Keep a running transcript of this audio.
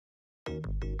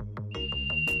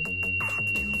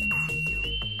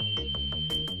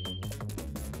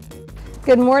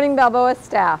Good morning, Balboa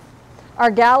staff. Our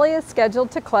galley is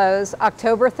scheduled to close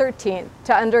October 13th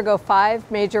to undergo 5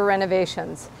 major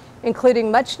renovations, including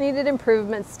much-needed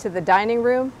improvements to the dining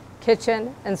room,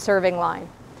 kitchen, and serving line.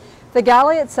 The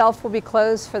galley itself will be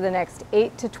closed for the next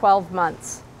 8 to 12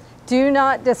 months. Do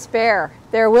not despair.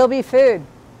 There will be food.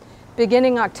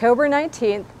 Beginning October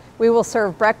 19th, we will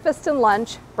serve breakfast and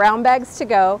lunch, brown bags to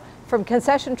go, from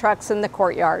concession trucks in the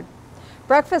courtyard.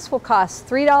 Breakfast will cost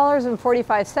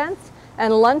 $3.45,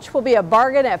 and lunch will be a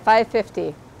bargain at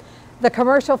 $5.50. The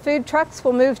commercial food trucks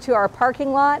will move to our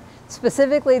parking lot,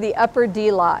 specifically the Upper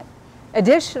D lot.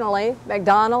 Additionally,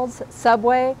 McDonald's,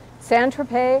 Subway,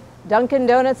 Saint-Tropez, Dunkin'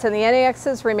 Donuts, and the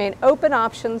NAXs remain open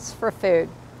options for food.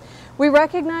 We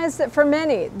recognize that for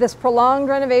many, this prolonged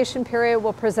renovation period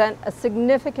will present a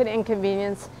significant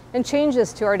inconvenience and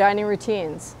changes to our dining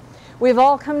routines. We've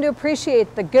all come to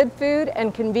appreciate the good food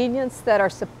and convenience that our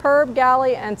superb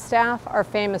galley and staff are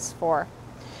famous for.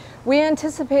 We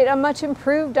anticipate a much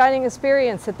improved dining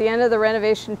experience at the end of the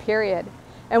renovation period,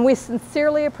 and we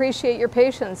sincerely appreciate your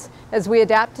patience as we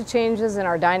adapt to changes in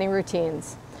our dining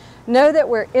routines. Know that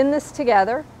we're in this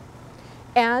together,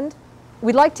 and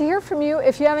we'd like to hear from you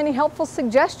if you have any helpful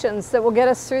suggestions that will get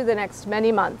us through the next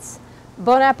many months.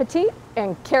 Bon appetit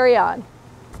and carry on.